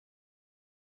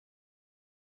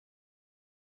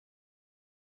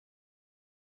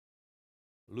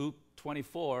Luke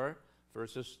 24,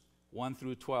 verses 1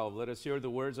 through 12. Let us hear the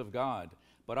words of God.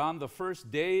 But on the first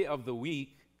day of the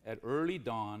week, at early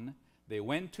dawn, they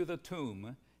went to the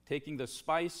tomb, taking the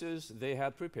spices they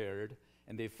had prepared,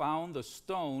 and they found the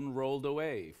stone rolled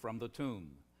away from the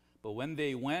tomb. But when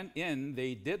they went in,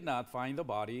 they did not find the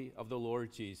body of the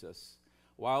Lord Jesus.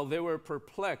 While they were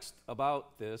perplexed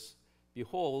about this,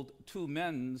 behold, two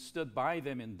men stood by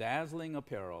them in dazzling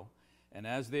apparel. And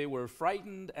as they were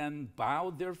frightened and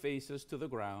bowed their faces to the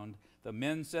ground, the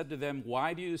men said to them,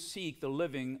 "Why do you seek the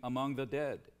living among the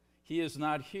dead? He is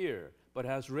not here, but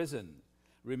has risen.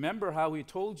 Remember how he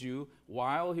told you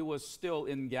while he was still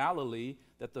in Galilee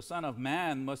that the Son of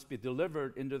Man must be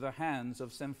delivered into the hands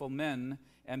of sinful men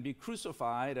and be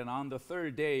crucified, and on the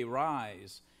third day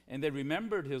rise." And they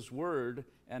remembered his word,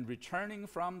 and returning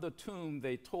from the tomb,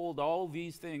 they told all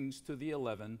these things to the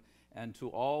 11 and to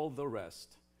all the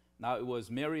rest. Now it was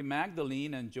Mary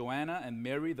Magdalene and Joanna and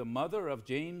Mary, the mother of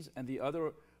James, and the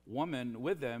other woman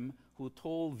with them who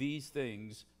told these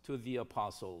things to the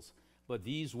apostles. But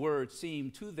these words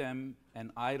seemed to them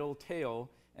an idle tale,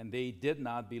 and they did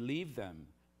not believe them.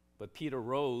 But Peter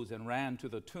rose and ran to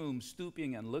the tomb,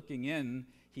 stooping and looking in.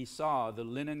 He saw the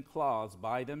linen cloths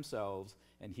by themselves,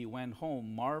 and he went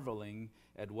home marveling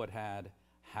at what had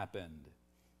happened.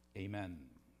 Amen.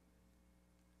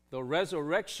 The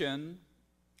resurrection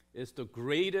is the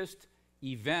greatest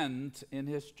event in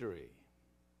history.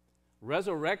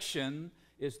 Resurrection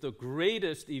is the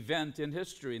greatest event in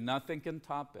history. Nothing can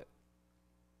top it.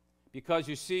 Because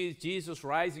you see, Jesus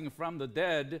rising from the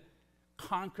dead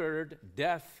conquered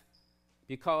death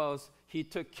because he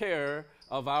took care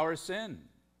of our sin.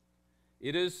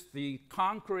 It is the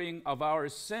conquering of our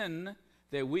sin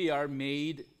that we are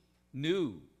made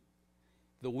new.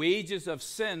 The wages of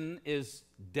sin is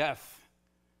death.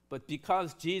 But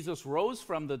because Jesus rose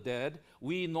from the dead,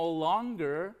 we no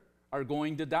longer are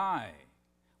going to die.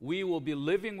 We will be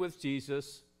living with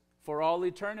Jesus for all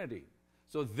eternity.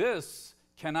 So this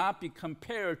cannot be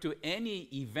compared to any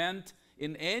event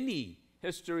in any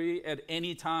history at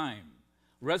any time.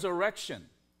 Resurrection,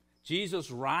 Jesus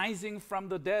rising from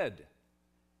the dead,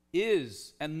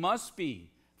 is and must be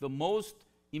the most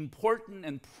important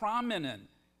and prominent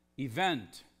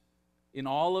event in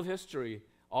all of history.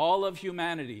 All of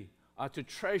humanity are to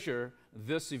treasure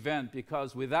this event,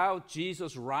 because without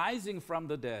Jesus rising from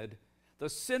the dead, the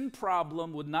sin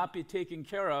problem would not be taken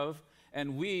care of,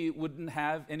 and we wouldn't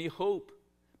have any hope.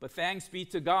 But thanks be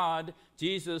to God,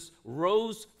 Jesus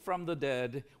rose from the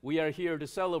dead. We are here to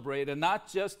celebrate, and not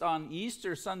just on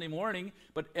Easter Sunday morning,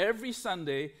 but every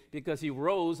Sunday, because he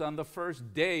rose on the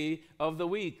first day of the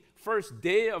week. First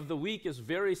day of the week is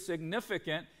very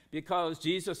significant, because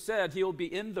Jesus said he'll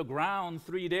be in the ground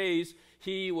 3 days.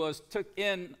 He was took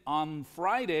in on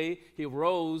Friday. He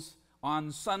rose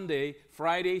on Sunday.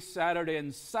 Friday, Saturday,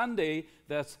 and Sunday,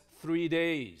 that's 3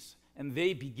 days. And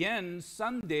they begin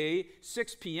Sunday,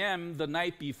 6 p.m. the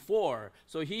night before.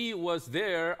 So he was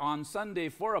there on Sunday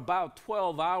for about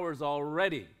 12 hours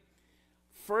already.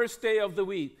 First day of the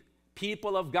week,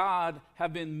 people of God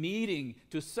have been meeting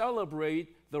to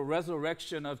celebrate the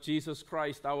resurrection of Jesus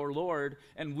Christ our Lord,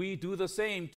 and we do the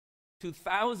same.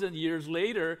 2,000 years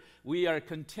later, we are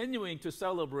continuing to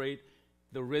celebrate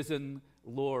the risen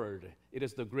Lord. It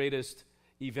is the greatest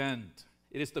event.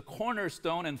 It is the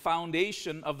cornerstone and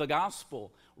foundation of the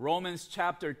gospel. Romans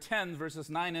chapter 10, verses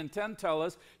 9 and 10 tell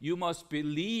us you must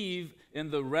believe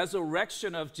in the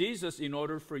resurrection of Jesus in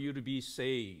order for you to be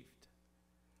saved.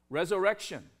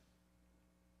 Resurrection.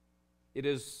 It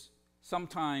is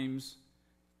sometimes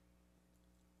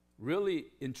really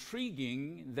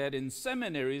intriguing that in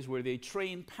seminaries where they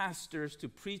train pastors to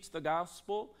preach the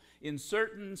gospel, in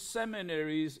certain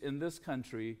seminaries in this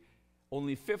country,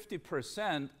 only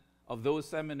 50% of those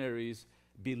seminaries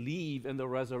believe in the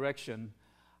resurrection.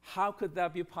 How could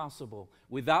that be possible?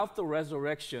 Without the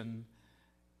resurrection,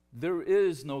 there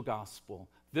is no gospel.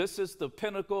 This is the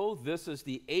pinnacle, this is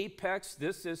the apex,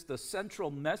 this is the central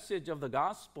message of the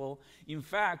gospel. In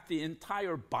fact, the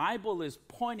entire Bible is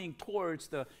pointing towards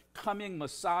the coming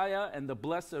Messiah and the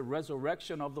blessed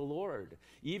resurrection of the Lord.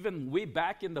 Even way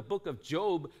back in the book of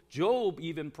Job, Job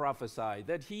even prophesied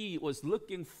that he was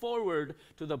looking forward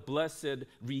to the blessed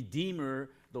Redeemer,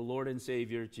 the Lord and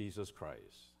Savior, Jesus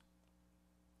Christ.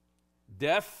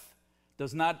 Death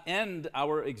does not end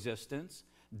our existence.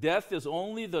 Death is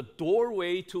only the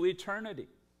doorway to eternity.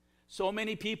 So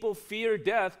many people fear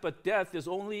death, but death is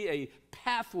only a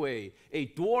pathway, a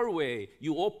doorway.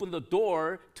 You open the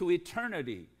door to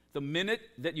eternity. The minute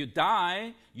that you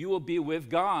die, you will be with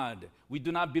God. We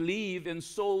do not believe in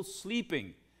soul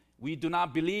sleeping. We do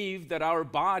not believe that our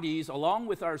bodies, along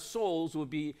with our souls, will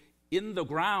be in the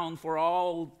ground for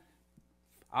all,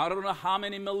 I don't know how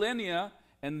many millennia,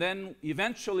 and then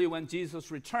eventually when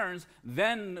Jesus returns,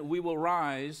 then we will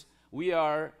rise. We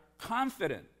are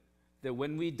confident that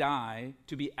when we die,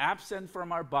 to be absent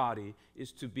from our body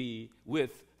is to be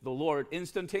with the Lord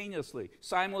instantaneously,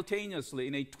 simultaneously,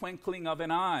 in a twinkling of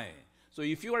an eye. So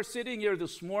if you are sitting here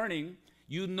this morning,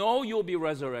 you know you'll be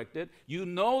resurrected, you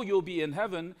know you'll be in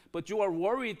heaven, but you are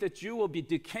worried that you will be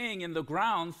decaying in the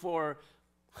ground for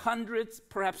hundreds,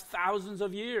 perhaps thousands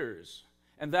of years.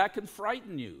 And that can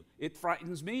frighten you. It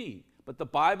frightens me. But the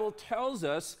Bible tells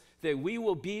us that we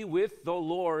will be with the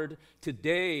Lord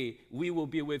today. We will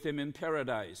be with him in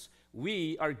paradise.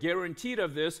 We are guaranteed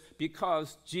of this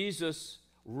because Jesus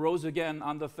rose again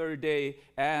on the third day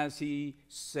as he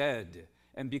said.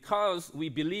 And because we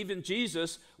believe in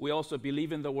Jesus, we also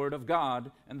believe in the Word of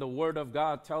God. And the Word of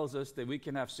God tells us that we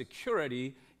can have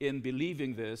security in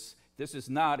believing this. This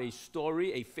is not a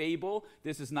story, a fable.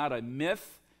 This is not a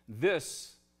myth.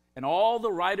 This, and all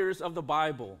the writers of the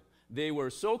Bible, they were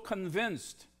so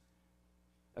convinced,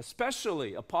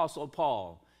 especially Apostle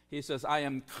Paul. He says, I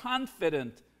am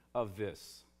confident of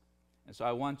this. And so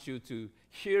I want you to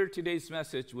hear today's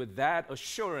message with that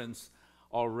assurance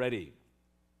already.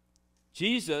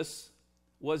 Jesus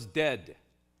was dead,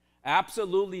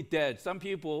 absolutely dead. Some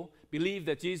people believe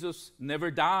that Jesus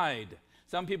never died.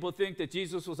 Some people think that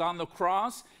Jesus was on the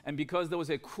cross, and because there was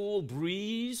a cool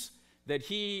breeze, that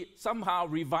he somehow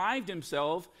revived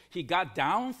himself. He got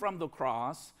down from the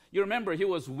cross. You remember, he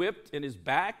was whipped in his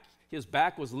back. His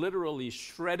back was literally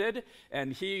shredded,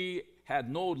 and he had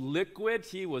no liquid.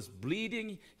 He was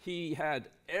bleeding. He had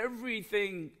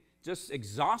everything just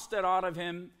exhausted out of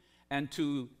him. And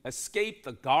to escape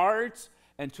the guards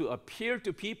and to appear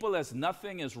to people as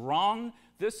nothing is wrong,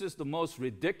 this is the most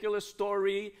ridiculous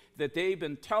story that they've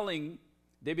been telling.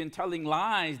 They've been telling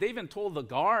lies. They even told the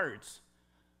guards.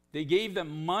 They gave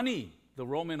them money, the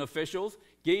Roman officials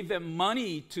gave them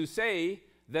money to say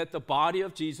that the body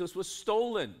of Jesus was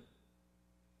stolen.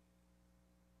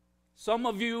 Some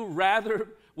of you rather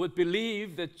would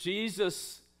believe that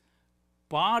Jesus'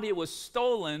 body was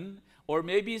stolen, or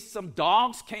maybe some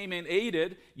dogs came and ate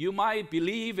it. You might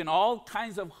believe in all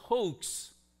kinds of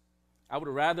hoax. I would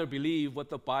rather believe what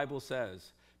the Bible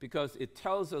says, because it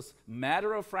tells us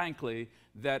matter-of-frankly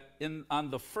that on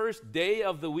the first day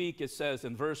of the week, it says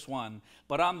in verse 1,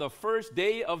 but on the first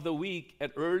day of the week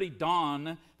at early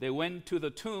dawn, they went to the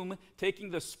tomb, taking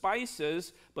the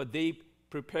spices, but they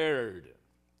prepared.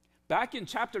 Back in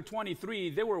chapter 23,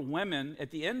 there were women,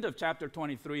 at the end of chapter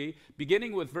 23,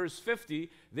 beginning with verse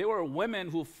 50, there were women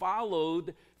who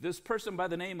followed this person by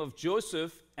the name of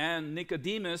Joseph and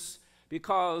Nicodemus,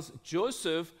 because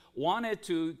Joseph wanted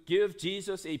to give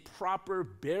Jesus a proper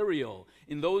burial.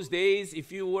 In those days,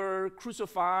 if you were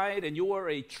crucified and you were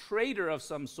a traitor of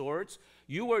some sorts,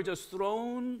 you were just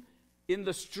thrown in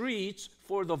the streets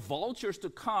for the vultures to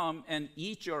come and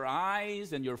eat your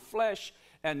eyes and your flesh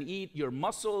and eat your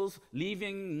muscles,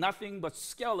 leaving nothing but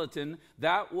skeleton.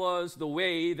 That was the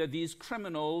way that these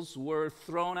criminals were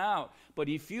thrown out. But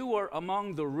if you were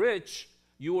among the rich,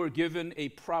 you were given a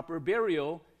proper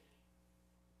burial.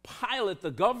 Pilate,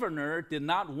 the governor, did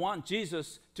not want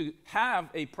Jesus to have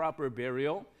a proper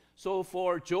burial. So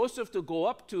for Joseph to go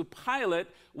up to Pilate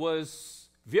was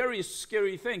very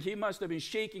scary thing. He must have been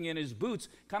shaking in his boots,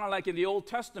 kind of like in the Old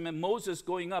Testament, Moses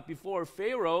going up before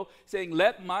Pharaoh saying,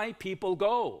 let my people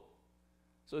go.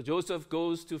 So Joseph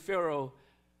goes to Pharaoh,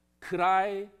 could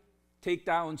I take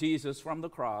down Jesus from the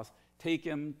cross, take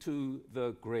him to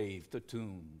the grave, the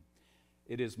tomb?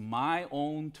 It is my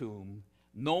own tomb.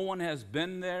 No one has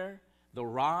been there. The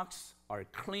rocks are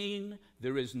clean.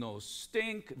 There is no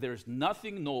stink. There's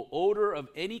nothing, no odor of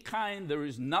any kind. There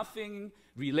is nothing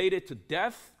related to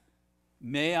death.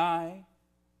 May I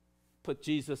put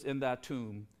Jesus in that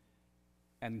tomb?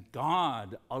 And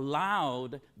God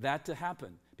allowed that to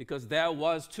happen because there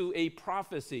was to a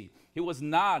prophecy.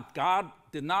 God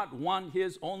did not want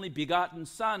his only begotten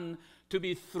Son to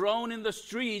be thrown in the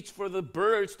streets for the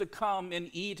birds to come and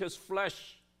eat his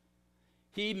flesh.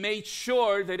 He made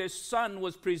sure that his Son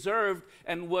was preserved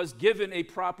and was given a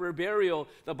proper burial.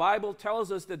 The Bible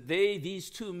tells us that these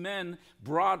two men,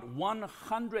 brought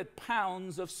 100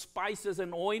 pounds of spices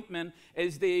and ointment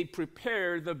as they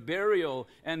prepared the burial.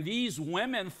 And these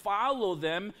women followed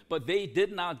them, but they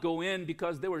did not go in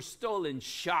because they were still in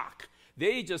shock.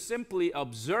 They just simply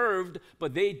observed,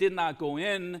 but they did not go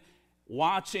in,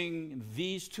 watching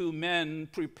these two men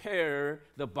prepare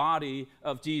the body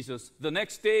of Jesus. The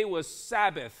next day was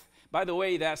Sabbath. By the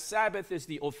way, that Sabbath is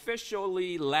the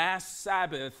officially last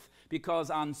Sabbath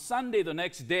because on Sunday, the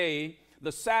next day,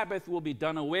 the Sabbath will be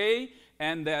done away,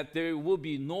 and that there will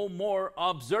be no more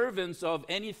observance of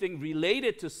anything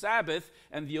related to Sabbath.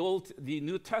 And the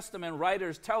New Testament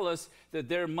writers tell us that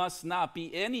there must not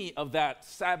be any of that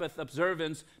Sabbath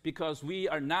observance, because we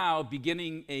are now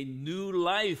beginning a new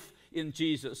life in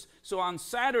Jesus. So on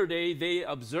Saturday, they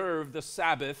observe the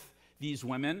Sabbath, these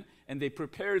women, and they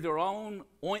prepare their own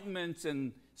ointments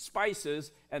and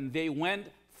spices, and they went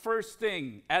first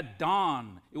thing at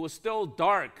dawn. It was still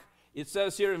dark. It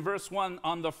says here in verse 1,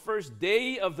 on the first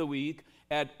day of the week,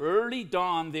 at early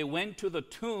dawn, they went to the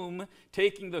tomb,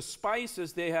 taking the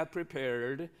spices they had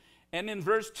prepared. And in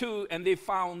verse 2, and they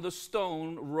found the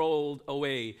stone rolled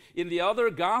away. In the other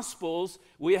Gospels,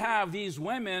 we have these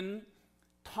women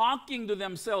talking to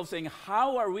themselves, saying,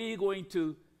 how are we going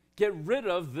to get rid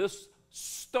of this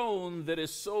stone that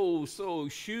is so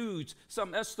huge?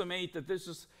 Some estimate that this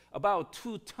is about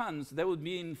 2 tons. That would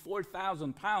mean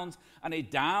 4,000 pounds on a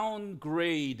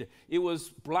downgrade. It was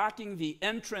blocking the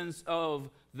entrance of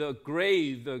the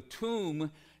grave, the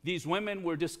tomb. These women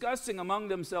were discussing among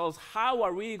themselves, how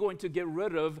are we going to get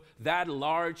rid of that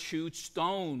large, huge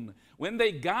stone? When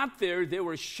they got there, they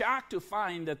were shocked to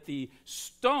find that the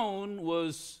stone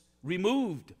was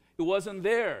removed. It wasn't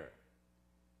there.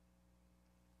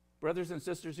 Brothers and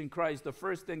sisters in Christ, the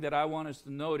first thing that I want us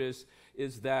to notice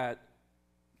is that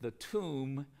the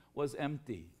tomb was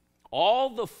empty.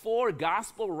 All the 4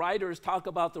 gospel writers talk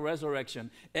about the resurrection.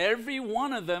 Every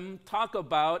one of them talk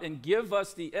about and give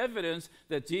us the evidence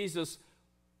that Jesus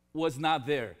was not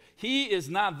there. He is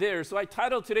not there. So I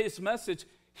titled today's message,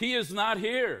 He is not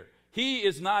here. He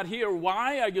is not here.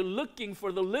 Why are you looking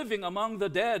for the living among the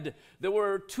dead? There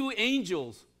were 2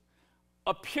 angels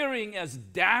appearing as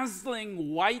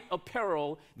dazzling white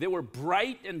apparel. They were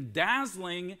bright and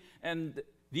dazzling, and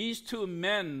these 2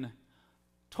 men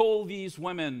told these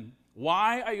women,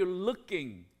 why are you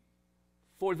looking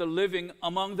for the living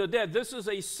among the dead? This is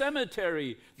a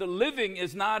cemetery. The living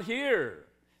is not here.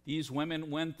 These women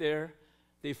went there.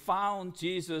 They found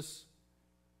Jesus'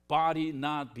 body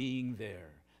not being there.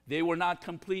 They were not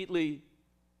completely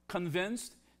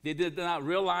convinced. They did not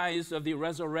realize of the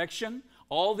resurrection.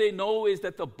 All they know is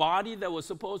that the body that was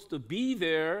supposed to be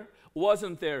there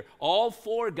wasn't there. All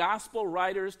 4 gospel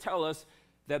writers tell us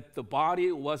that the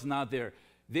body was not there.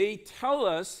 They tell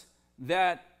us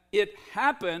that it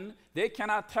happened. They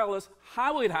cannot tell us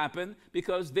how it happened,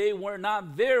 because they were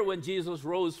not there when Jesus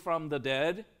rose from the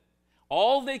dead.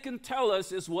 All they can tell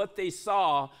us is what they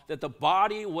saw, that the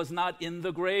body was not in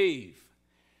the grave.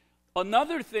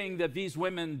 Another thing that these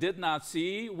women did not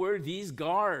see were these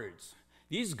guards.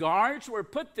 These guards were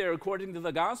put there, according to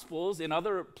the Gospels, in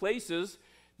other places.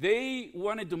 They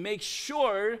wanted to make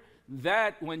sure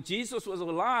that when Jesus was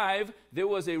alive, there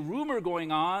was a rumor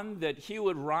going on that he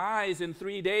would rise in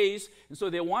 3 days. And so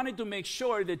they wanted to make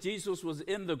sure that Jesus was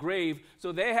in the grave.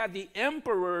 So they had the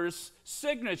emperor's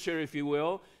signature, if you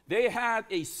will. They had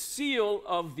a seal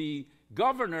of the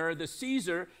governor, the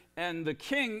Caesar, and the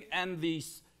king, and the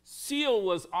seal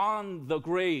was on the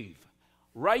grave.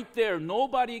 Right there,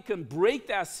 nobody can break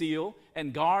that seal,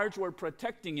 and guards were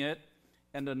protecting it.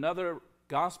 And another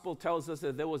Gospel tells us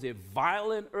that there was a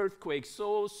violent earthquake,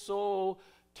 so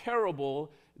terrible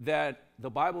that the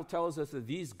Bible tells us that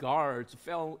these guards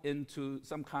fell into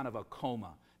some kind of a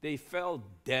coma. They fell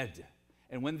dead.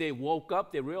 And when they woke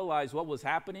up, they realized what was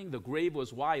happening. The grave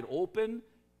was wide open.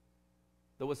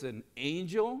 There was an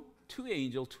angel,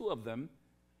 2 of them.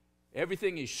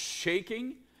 Everything is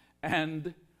shaking,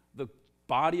 and the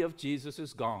body of Jesus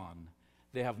is gone.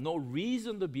 They have no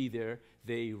reason to be there.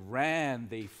 They ran,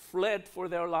 they fled for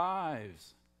their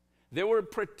lives. They were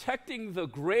protecting the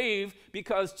grave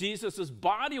because Jesus'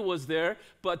 body was there,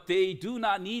 but they do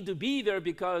not need to be there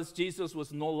because Jesus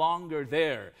was no longer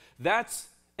there. That's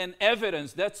an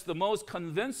evidence. That's the most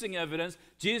convincing evidence.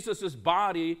 Jesus'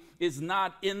 body is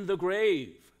not in the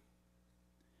grave.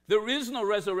 There is no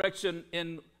resurrection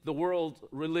in the world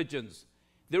religions.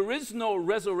 There is no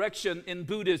resurrection in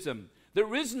Buddhism.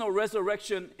 There is no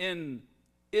resurrection in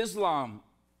Islam.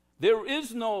 There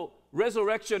is no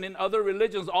resurrection in other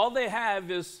religions. All they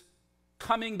have is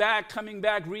coming back,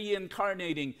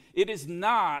 reincarnating. It is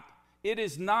not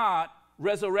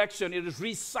resurrection. It is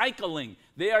recycling.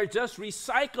 They are just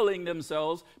recycling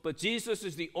themselves, but Jesus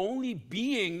is the only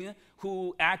being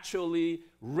who actually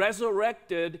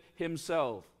resurrected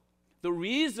himself. The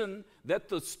reason that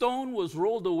the stone was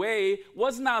rolled away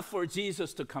was not for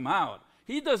Jesus to come out.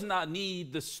 He does not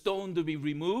need the stone to be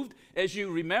removed. As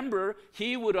you remember,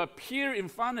 he would appear in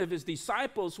front of his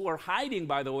disciples who are hiding,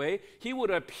 by the way. He would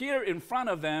appear in front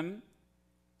of them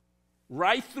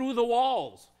right through the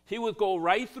walls. he would go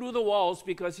right through the walls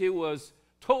because he was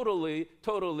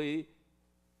totally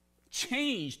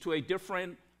changed to a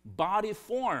different body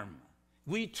form.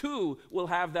 We too will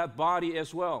have that body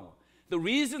as well. The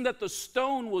reason that the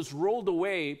stone was rolled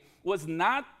away was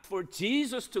not for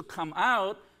Jesus to come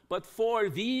out, but for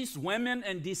these women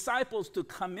and disciples to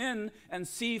come in and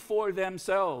see for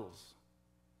themselves.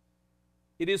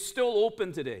 It is still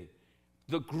open today.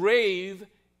 The grave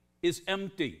is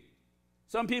empty.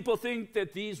 Some people think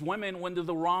that these women went to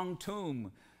the wrong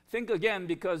tomb. Think again,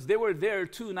 because they were there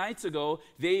 2 nights ago.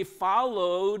 They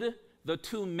followed the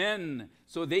 2 men,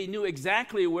 so they knew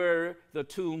exactly where the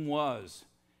tomb was.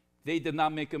 They did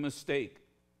not make a mistake.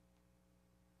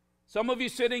 Some of you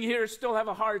sitting here still have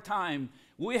a hard time.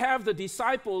 We have the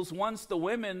disciples, once the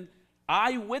women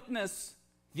eyewitnessed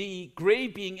the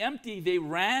grave being empty, they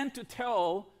ran to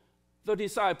tell the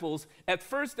disciples. At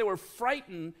first they were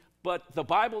frightened, but the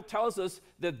Bible tells us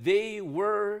that they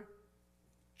were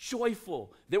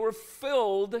joyful. They were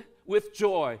filled with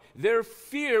joy. Their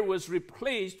fear was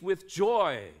replaced with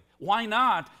joy. Why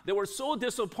not? They were so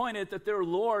disappointed that their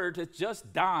Lord had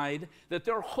just died, that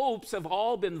their hopes have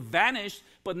all been vanished.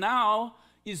 But now,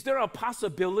 is there a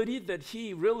possibility that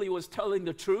he really was telling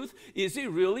the truth? Is he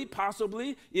really,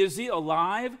 possibly? Is he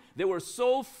alive? They were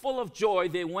so full of joy,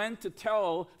 they went to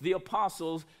tell the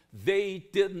apostles. They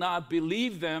did not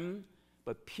believe them,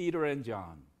 but Peter and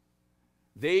John.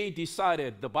 They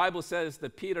decided, the Bible says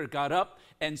that Peter got up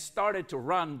and started to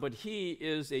run, but he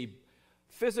is a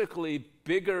physically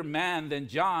bigger man than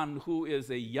John, who is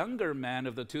a younger man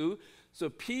of the two. So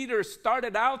Peter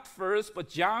started out first, but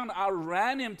John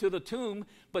outran him to the tomb.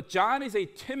 But John is a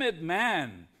timid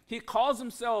man. He calls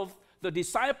himself the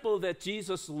disciple that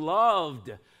Jesus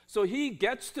loved. So he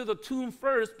gets to the tomb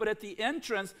first, but at the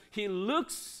entrance, he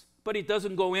looks, but he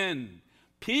doesn't go in.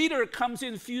 Peter comes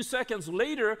in a few seconds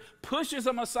later, pushes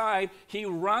him aside. He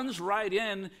runs right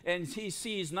in, and he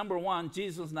sees, number one,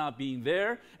 Jesus not being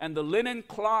there, and the linen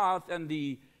cloth and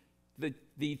the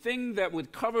thing that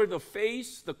would cover the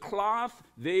face, the cloth,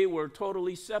 they were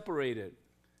totally separated.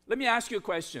 Let me ask you a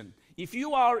question. If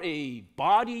you are a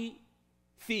body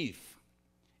thief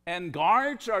and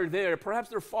guards are there, perhaps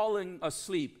they're falling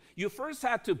asleep, you first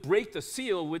had to break the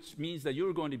seal, which means that you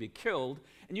were going to be killed,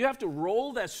 and you have to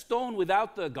roll that stone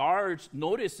without the guards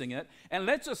noticing it. And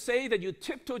let's just say that you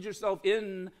tiptoed yourself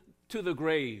into the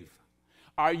grave.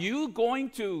 Are you going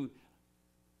to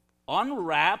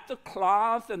unwrap the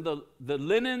cloth and the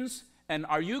linens, and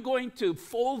are you going to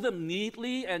fold them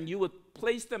neatly and you would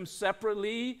place them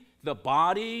separately, the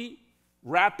body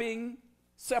wrapping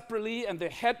separately and the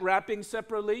head wrapping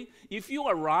separately? If you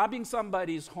are robbing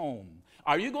somebody's home,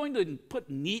 are you going to put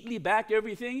neatly back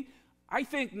everything? I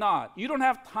think not. You don't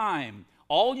have time.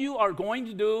 All you are going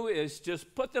to do is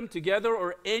just put them together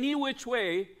or any which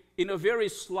way in a very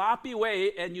sloppy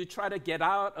way, and you try to get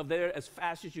out of there as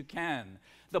fast as you can.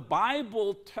 The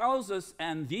Bible tells us,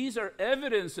 and these are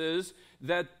evidences,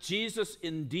 that Jesus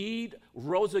indeed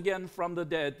rose again from the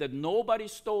dead, that nobody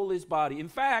stole his body. In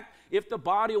fact, if the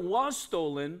body was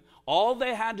stolen, all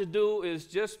they had to do is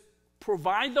just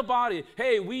provide the body.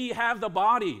 Hey, we have the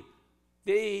body.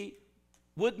 They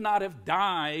would not have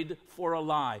died for a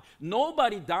lie.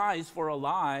 Nobody dies for a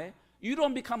lie. You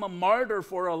don't become a martyr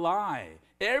for a lie.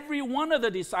 Every one of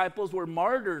the disciples were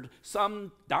martyred.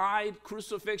 Some died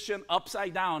crucifixion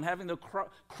upside down, having the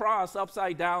cross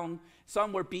upside down.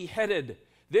 Some were beheaded.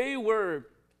 They were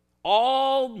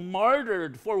all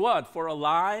martyred for what? For a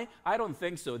lie? I don't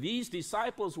think so. These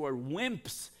disciples were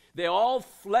wimps. They all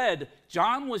fled.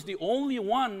 John was the only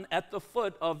one at the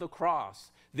foot of the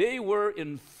cross. They were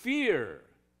in fear.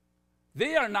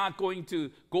 They are not going to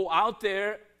go out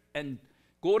there and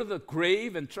go to the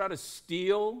grave and try to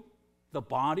steal the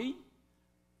body.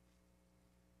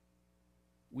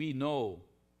 We know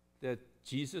that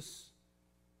Jesus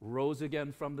rose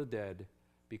again from the dead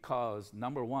because,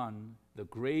 number one, the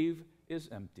grave is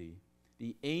empty.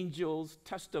 The angel's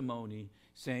testimony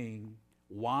saying,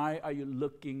 "Why are you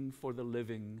looking for the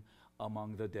living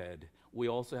among the dead?" We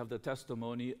also have the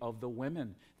testimony of the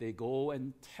women. They go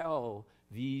and tell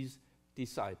these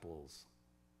disciples.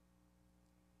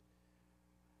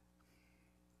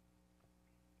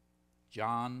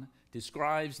 John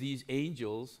describes these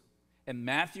angels, and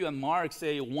Matthew and Mark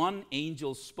say one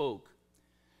angel spoke.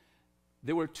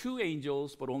 There were 2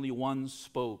 angels, but only one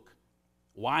spoke.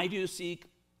 Why do you seek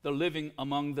the living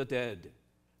among the dead?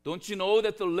 Don't you know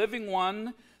that the living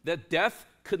one, that death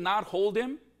could not hold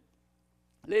him?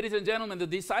 Ladies and gentlemen, the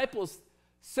disciples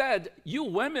said, "You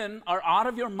women are out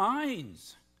of your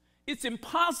minds. It's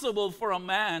impossible for a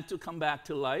man to come back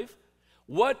to life.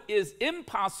 What is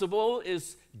impossible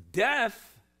is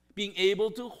death being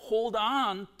able to hold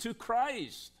on to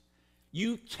Christ.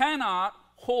 You cannot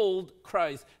hold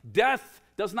Christ. Death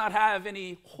does not have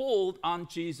any hold on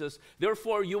Jesus.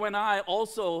 Therefore, you and I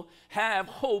also have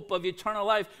hope of eternal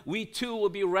life. We too will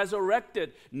be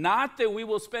resurrected. Not that we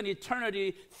will spend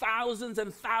eternity thousands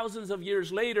and thousands of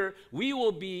years later. We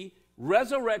will be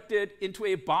resurrected into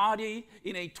a body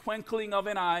in a twinkling of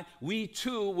an eye. We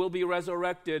too will be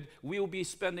resurrected. We will be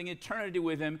spending eternity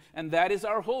with him, and that is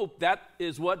our hope. That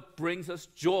is what brings us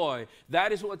joy.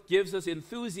 That is what gives us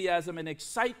enthusiasm and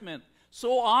excitement.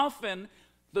 So often,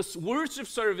 the worship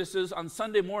services on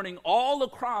Sunday morning all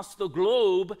across the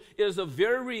globe is a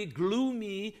very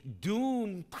gloomy,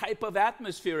 doom type of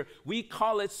atmosphere. We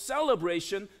call it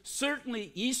celebration.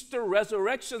 Certainly Easter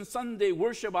Resurrection Sunday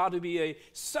worship ought to be a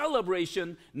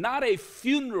celebration, not a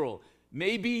funeral.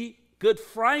 Maybe Good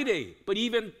Friday, but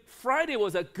even Friday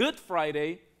was a Good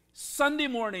Friday. Sunday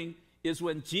morning is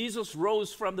when Jesus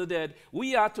rose from the dead.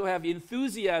 We ought to have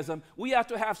enthusiasm. We ought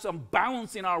to have some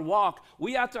bounce in our walk.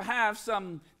 We ought to have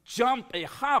some jump, a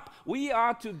hop. We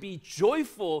ought to be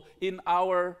joyful in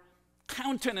our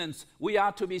countenance. We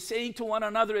ought to be saying to one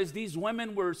another, as these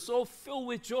women were so filled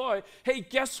with joy, hey,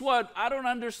 guess what? I don't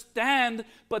understand,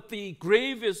 but the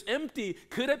grave is empty.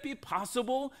 Could it be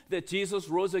possible that Jesus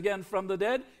rose again from the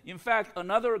dead? In fact,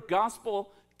 another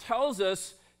gospel tells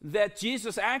us that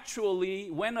Jesus actually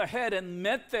went ahead and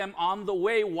met them on the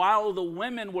way while the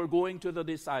women were going to the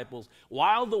disciples.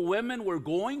 While the women were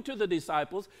going to the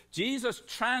disciples, Jesus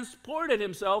transported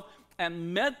himself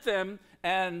and met them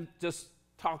and just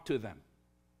talked to them.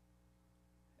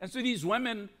 And so these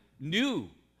women knew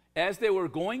as they were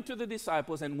going to the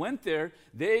disciples and went there,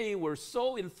 they were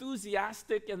so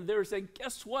enthusiastic and they were saying,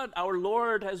 guess what? Our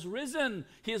Lord has risen.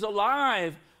 He is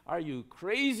alive. Are you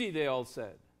crazy? They all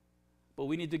said. But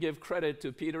we need to give credit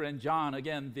to Peter and John.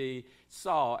 Again, they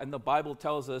saw, and the Bible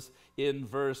tells us in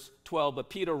verse 12, but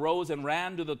Peter rose and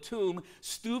ran to the tomb.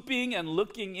 Stooping and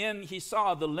looking in, he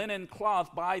saw the linen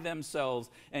cloth by themselves,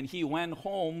 and he went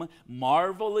home,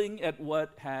 marveling at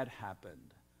what had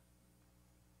happened.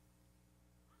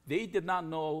 They did not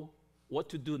know what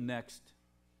to do next.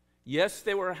 Yes,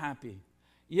 they were happy.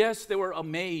 Yes, they were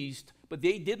amazed, but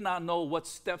they did not know what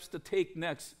steps to take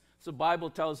next. So the Bible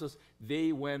tells us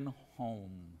they went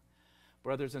home.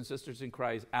 Brothers and sisters in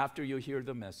Christ, after you hear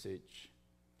the message,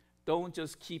 don't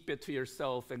just keep it to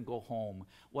yourself and go home.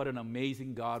 What an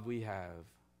amazing God we have.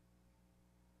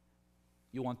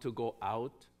 You want to go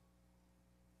out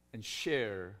and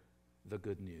share the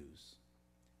good news.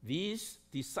 These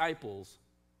disciples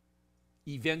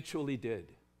eventually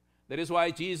did. That is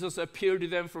why Jesus appeared to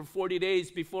them for 40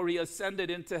 days before he ascended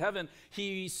into heaven.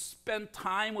 He spent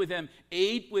time with them,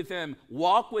 ate with them,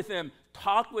 walked with them,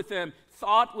 talked with them,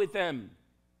 thought with them.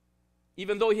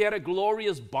 Even though he had a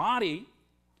glorious body,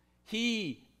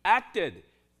 he acted,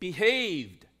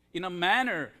 behaved in a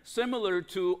manner similar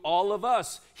to all of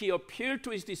us. He appeared to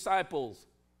his disciples.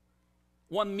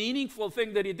 One meaningful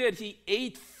thing that he did, he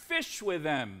ate fish with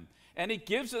them. And it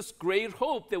gives us great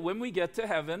hope that when we get to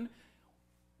heaven,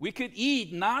 we could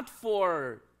eat not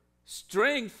for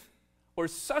strength or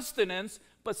sustenance,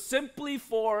 but simply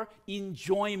for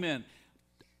enjoyment.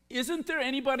 Isn't there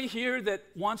anybody here that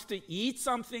wants to eat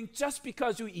something just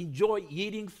because you enjoy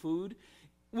eating food?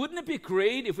 Wouldn't it be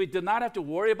great if we did not have to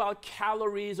worry about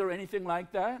calories or anything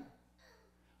like that?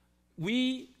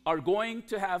 We are going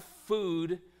to have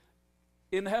food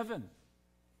in heaven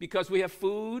because we have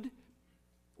food.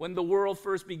 When the world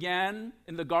first began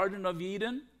in the Garden of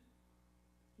Eden,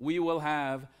 we will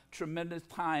have tremendous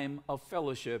time of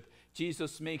fellowship.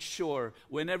 Jesus makes sure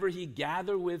whenever he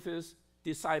gathered with his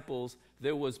disciples,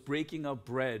 there was breaking of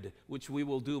bread, which we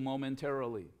will do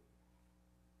momentarily.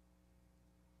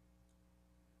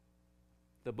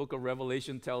 The book of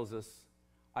Revelation tells us,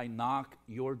 I knock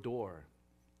your door,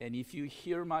 and if you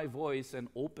hear my voice and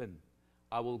open,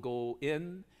 I will go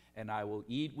in and I will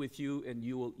eat with you and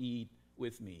you will eat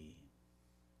with me.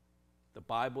 The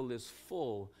Bible is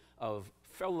full of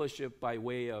fellowship by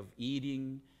way of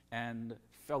eating and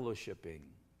fellowshipping.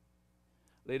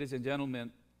 Ladies and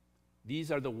gentlemen,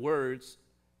 these are the words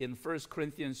in 1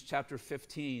 Corinthians chapter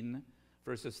 15,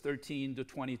 verses 13 to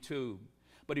 22.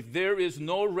 But if there is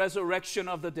no resurrection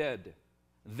of the dead,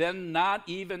 then not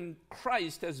even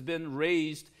Christ has been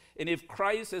raised. And if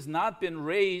Christ has not been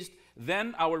raised,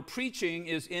 then our preaching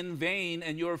is in vain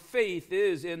and your faith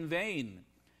is in vain.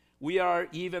 We are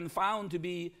even found to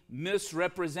be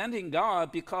misrepresenting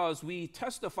God because we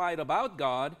testified about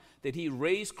God that he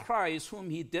raised Christ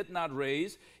whom he did not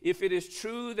raise. If it is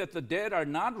true that the dead are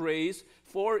not raised,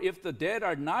 for if the dead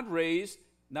are not raised,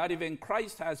 Not even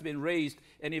Christ has been raised.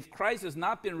 And if Christ has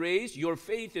not been raised, your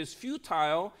faith is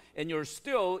futile and you're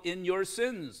still in your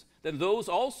sins. Then those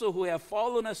also who have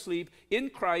fallen asleep in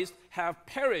Christ have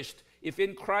perished. If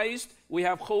in Christ we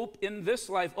have hope in this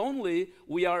life only,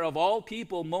 we are of all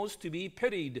people most to be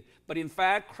pitied. But in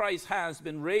fact, Christ has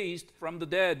been raised from the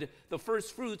dead, the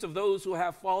first fruits of those who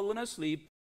have fallen asleep.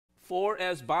 For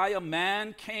as by a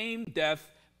man came death,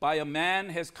 by a man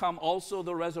has come also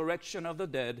the resurrection of the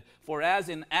dead. For as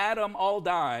in Adam all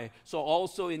die, so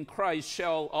also in Christ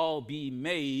shall all be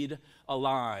made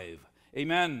alive.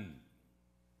 Amen.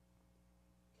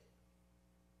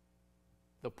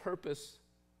 The purpose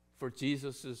for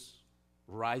Jesus'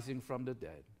 rising from the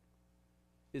dead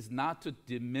is not to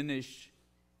diminish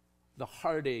the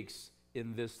heartaches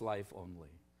in this life only.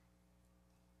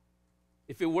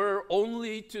 If it were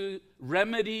only to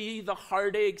remedy the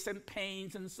heartaches and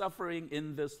pains and suffering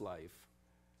in this life,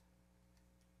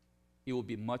 it will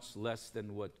be much less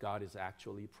than what God is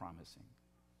actually promising.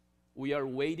 We are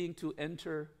waiting to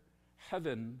enter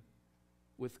heaven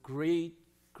with great,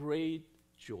 great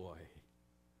joy.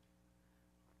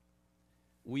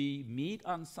 We meet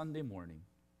on Sunday morning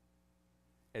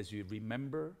as we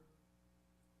remember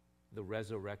the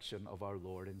resurrection of our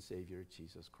Lord and Savior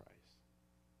Jesus Christ.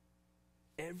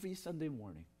 Every Sunday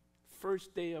morning,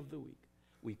 first day of the week,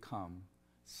 we come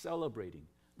celebrating,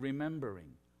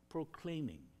 remembering,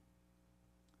 proclaiming.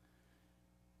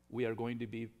 We are going to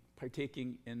be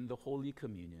partaking in the Holy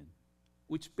Communion,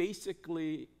 which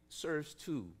basically serves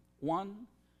two. One,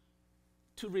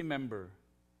 to remember.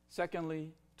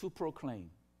 Secondly, to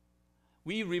proclaim.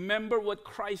 We remember what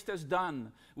Christ has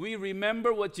done. We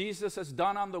remember what Jesus has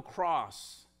done on the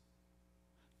cross.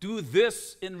 Do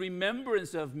this in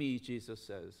remembrance of me, Jesus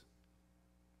says.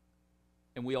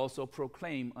 And we also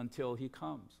proclaim until he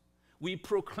comes. We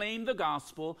proclaim the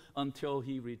gospel until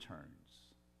he returns.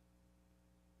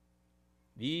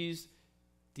 These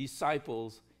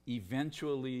disciples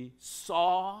eventually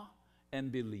saw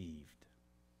and believed.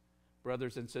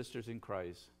 Brothers and sisters in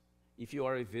Christ, if you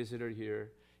are a visitor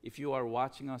here, if you are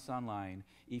watching us online,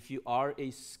 if you are a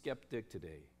skeptic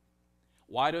today,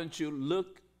 why don't you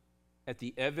look at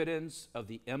the evidence of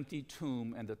the empty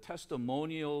tomb and the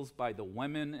testimonials by the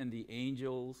women and the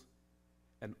angels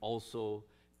and also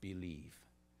believe?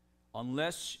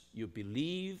 Unless you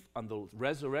believe on the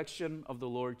resurrection of the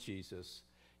Lord Jesus,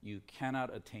 you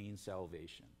cannot attain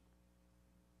salvation.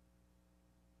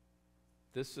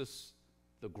 This is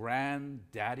the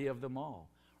granddaddy of them all.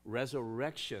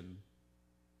 Resurrection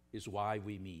is why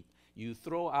we meet. You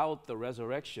throw out the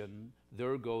resurrection,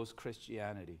 there goes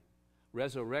Christianity.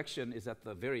 Resurrection is at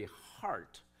the very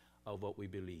heart of what we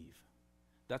believe.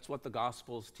 That's what the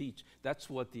Gospels teach. That's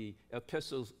what the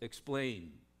epistles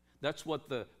explain. That's what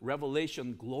the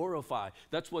Revelation glorify.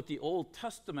 That's what the Old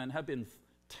Testament have been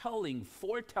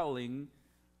foretelling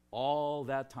all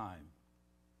that time.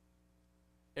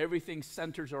 Everything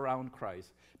centers around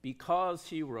Christ. Because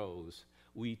he rose,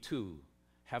 we too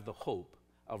have the hope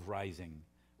of rising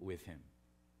with him.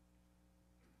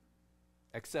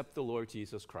 Accept the Lord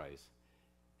Jesus Christ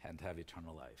and have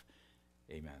eternal life.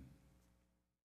 Amen.